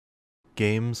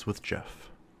Games with Jeff.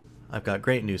 I've got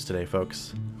great news today,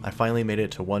 folks. I finally made it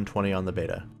to 120 on the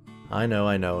beta. I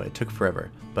know, it took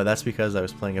forever, but that's because I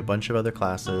was playing a bunch of other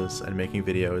classes and making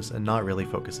videos and not really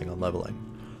focusing on leveling.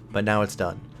 But now it's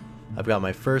done. I've got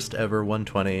my first ever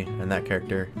 120, and that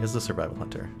character is the Survival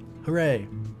Hunter. Hooray!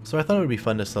 So I thought it would be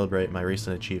fun to celebrate my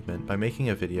recent achievement by making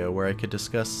a video where I could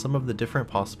discuss some of the different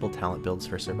possible talent builds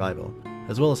for survival,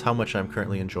 as well as how much I'm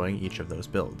currently enjoying each of those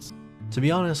builds. To be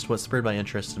honest, what spurred my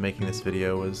interest in making this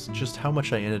video was just how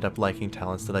much I ended up liking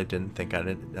talents that I didn't think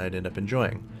I'd end up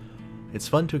enjoying. It's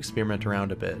fun to experiment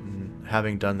around a bit, and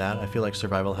having done that, I feel like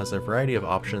survival has a variety of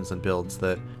options and builds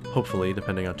that, hopefully,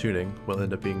 depending on tuning, will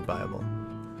end up being viable.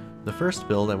 The first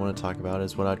build I want to talk about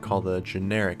is what I'd call the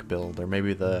generic build, or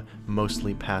maybe the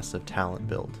mostly passive talent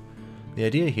build. The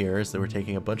idea here is that we're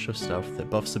taking a bunch of stuff that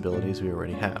buffs abilities we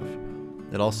already have.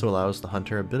 It also allows the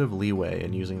hunter a bit of leeway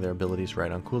in using their abilities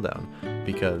right on cooldown,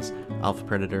 because Alpha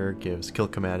Predator gives Kill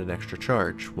Command an extra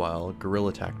charge, while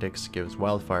Guerrilla Tactics gives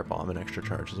Wildfire Bomb an extra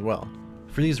charge as well.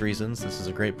 For these reasons, this is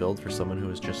a great build for someone who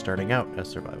is just starting out as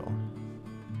survival.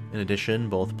 In addition,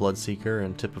 both Bloodseeker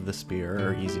and Tip of the Spear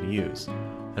are easy to use,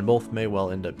 and both may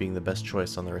well end up being the best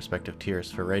choice on their respective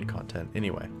tiers for raid content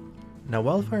anyway. Now,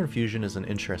 Wildfire Infusion is an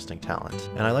interesting talent,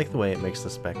 and I like the way it makes the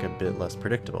spec a bit less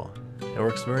predictable. It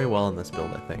works very well in this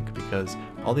build, I think, because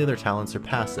all the other talents are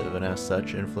passive and as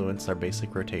such influence our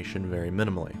basic rotation very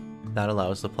minimally. That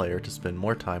allows the player to spend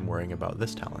more time worrying about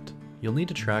this talent. You'll need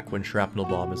to track when Shrapnel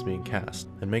Bomb is being cast,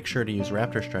 and make sure to use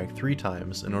Raptor Strike 3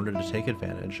 times in order to take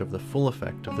advantage of the full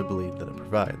effect of the bleed that it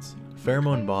provides.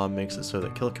 Pheromone Bomb makes it so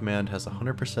that Kill Command has a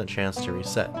 100% chance to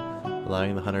reset,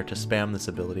 allowing the hunter to spam this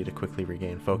ability to quickly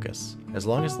regain focus. As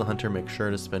long as the hunter makes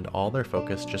sure to spend all their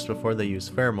focus just before they use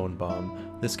Pheromone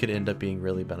Bomb, this could end up being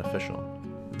really beneficial.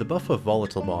 The buff of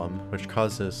Volatile Bomb, which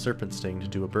causes Serpent Sting to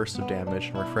do a burst of damage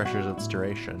and refreshes its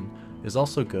duration, is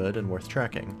also good and worth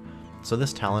tracking. So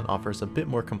this talent offers a bit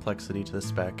more complexity to the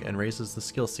spec and raises the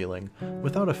skill ceiling,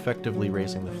 without effectively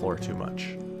raising the floor too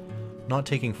much. Not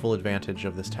taking full advantage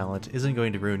of this talent isn't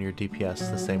going to ruin your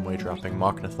DPS the same way dropping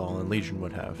Mochnethal and Legion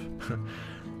would have.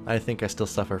 I think I still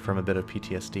suffer from a bit of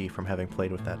PTSD from having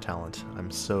played with that talent. I'm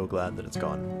so glad that it's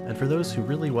gone. And for those who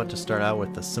really want to start out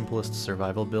with the simplest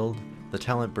survival build, the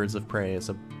talent Birds of Prey is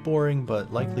a boring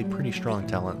but likely pretty strong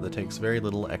talent that takes very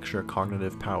little extra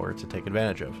cognitive power to take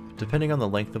advantage of. Depending on the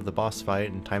length of the boss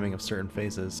fight and timing of certain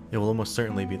phases, it will almost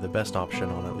certainly be the best option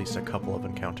on at least a couple of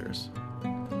encounters.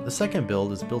 The second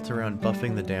build is built around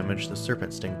buffing the damage the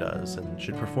Serpent Sting does, and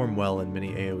should perform well in many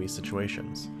AoE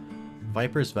situations.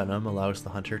 Viper's Venom allows the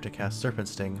hunter to cast Serpent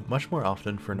Sting much more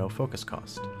often for no focus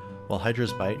cost, while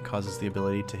Hydra's Bite causes the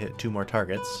ability to hit 2 more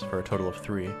targets, for a total of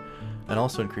 3, and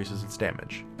also increases its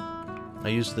damage. I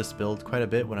used this build quite a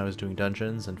bit when I was doing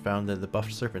dungeons and found that the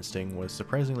buffed Serpent Sting was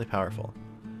surprisingly powerful.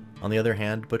 On the other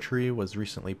hand, Butchery was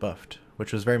recently buffed,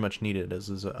 which was very much needed as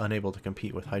it was unable to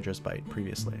compete with Hydra's Bite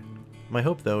previously. My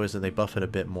hope though is that they buff it a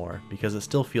bit more, because it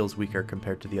still feels weaker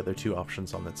compared to the other 2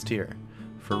 options on its tier.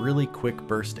 For really quick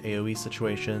burst AoE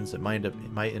situations, it might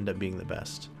end up being the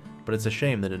best, but it's a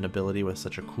shame that an ability with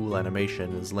such a cool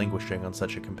animation is languishing on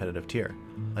such a competitive tier.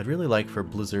 I'd really like for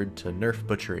Blizzard to nerf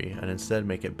Butchery and instead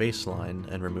make it baseline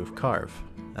and remove Carve,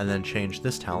 and then change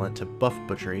this talent to buff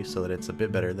Butchery so that it's a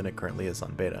bit better than it currently is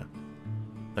on beta.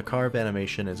 The Carve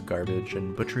animation is garbage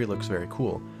and Butchery looks very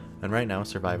cool, and right now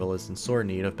survival is in sore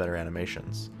need of better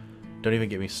animations. Don't even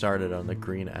get me started on the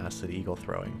green acid eagle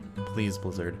throwing. Please,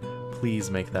 Blizzard,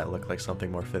 please make that look like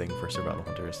something more fitting for survival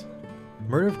hunters.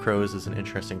 Murder of Crows is an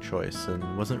interesting choice,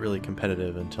 and wasn't really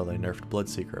competitive until they nerfed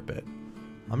Bloodseeker a bit.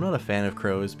 I'm not a fan of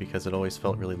crows because it always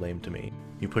felt really lame to me.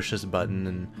 You push this button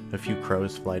and a few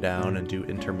crows fly down and do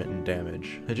intermittent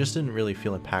damage. It just didn't really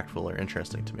feel impactful or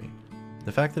interesting to me.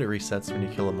 The fact that it resets when you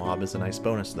kill a mob is a nice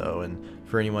bonus though, and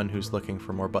for anyone who's looking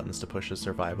for more buttons to push his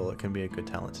survival, it can be a good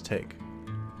talent to take.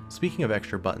 Speaking of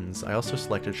extra buttons, I also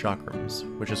selected Shock Rooms,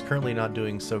 which is currently not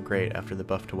doing so great after the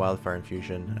buff to Wildfire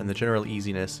Infusion and the general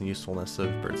easiness and usefulness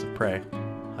of Birds of Prey.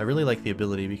 I really like the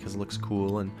ability because it looks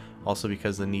cool, and also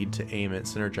because the need to aim it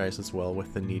synergizes well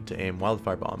with the need to aim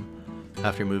Wildfire Bomb.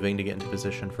 After moving to get into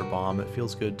position for Bomb, it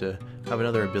feels good to have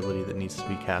another ability that needs to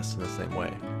be cast in the same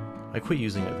way. I quit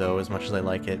using it though, as much as I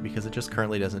like it, because it just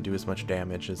currently doesn't do as much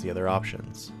damage as the other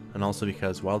options, and also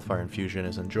because Wildfire Infusion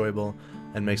is enjoyable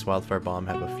and makes Wildfire Bomb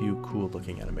have a few cool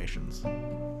looking animations.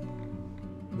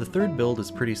 The third build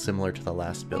is pretty similar to the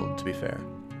last build, to be fair,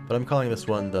 but I'm calling this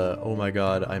one the oh my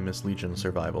god I miss Legion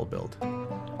survival build.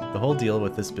 The whole deal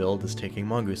with this build is taking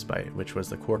Mongoose Bite, which was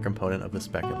the core component of the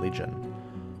spec at Legion.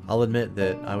 I'll admit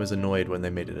that I was annoyed when they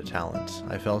made it a talent.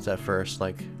 I felt at first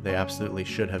like they absolutely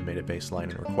should have made it baseline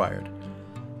and required.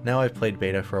 Now I've played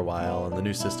beta for a while and the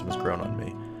new system has grown on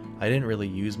me. I didn't really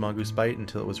use Mongoose Bite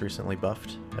until it was recently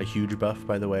buffed, a huge buff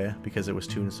by the way, because it was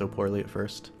tuned so poorly at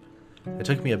first. It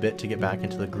took me a bit to get back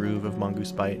into the groove of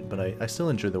Mongoose Bite, but I still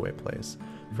enjoy the way it plays.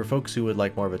 For folks who would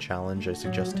like more of a challenge, I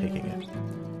suggest taking it.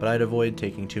 But I'd avoid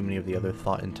taking too many of the other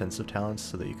thought-intensive talents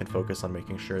so that you can focus on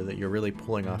making sure that you're really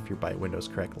pulling off your bite windows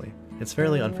correctly. It's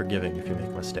fairly unforgiving if you make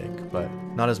a mistake, but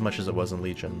not as much as it was in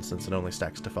Legion, since it only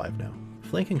stacks to 5 now.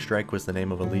 Flanking Strike was the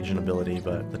name of a Legion ability,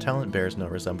 but the talent bears no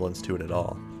resemblance to it at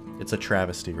all. It's a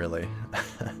travesty, really.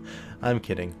 I'm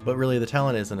kidding, but really the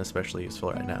talent isn't especially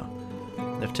useful right now.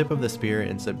 If Tip of the Spear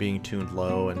ends up being tuned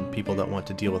low and people don't want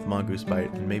to deal with Mongoose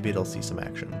Bite, then maybe it'll see some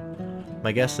action.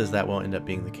 My guess is that won't end up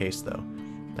being the case though.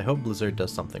 I hope Blizzard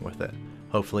does something with it.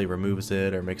 Hopefully removes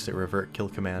it or makes it revert kill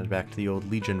command back to the old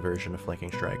Legion version of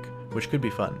Flanking Strike, which could be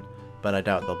fun, but I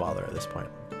doubt they'll bother at this point.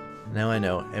 Now I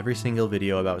know, every single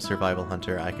video about Survival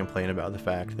Hunter I complain about the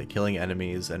fact that killing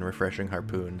enemies and refreshing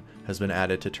Harpoon has been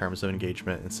added to terms of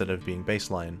engagement instead of being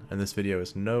baseline, and this video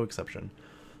is no exception.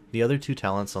 The other two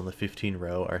talents on the 15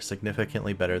 row are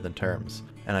significantly better than terms,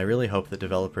 and I really hope that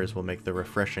developers will make the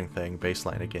refreshing thing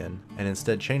baseline again, and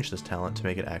instead change this talent to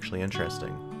make it actually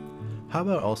interesting. How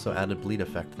about also add a bleed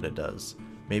effect that it does?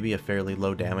 Maybe a fairly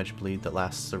low damage bleed that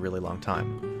lasts a really long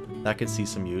time. That could see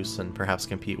some use and perhaps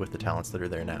compete with the talents that are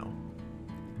there now.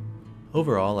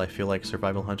 Overall, I feel like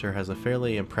Survival Hunter has a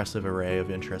fairly impressive array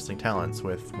of interesting talents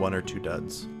with 1 or 2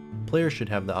 duds. Players should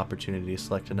have the opportunity to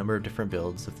select a number of different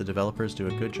builds if the developers do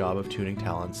a good job of tuning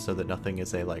talents so that nothing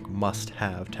is a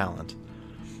must-have talent.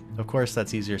 Of course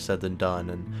that's easier said than done,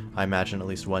 and I imagine at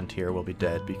least one tier will be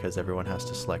dead because everyone has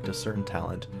to select a certain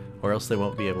talent, or else they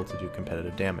won't be able to do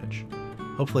competitive damage.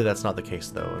 Hopefully that's not the case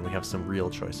though, and we have some real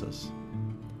choices.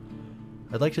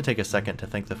 I'd like to take a second to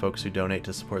thank the folks who donate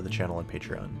to support the channel on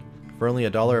Patreon. For only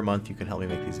 $1 a month you can help me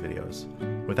make these videos.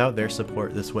 Without their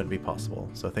support this wouldn't be possible,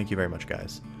 so thank you very much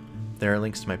guys. There are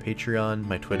links to my Patreon,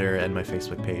 my Twitter, and my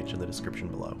Facebook page in the description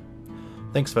below.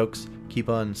 Thanks folks, keep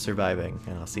on surviving,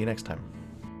 and I'll see you next time.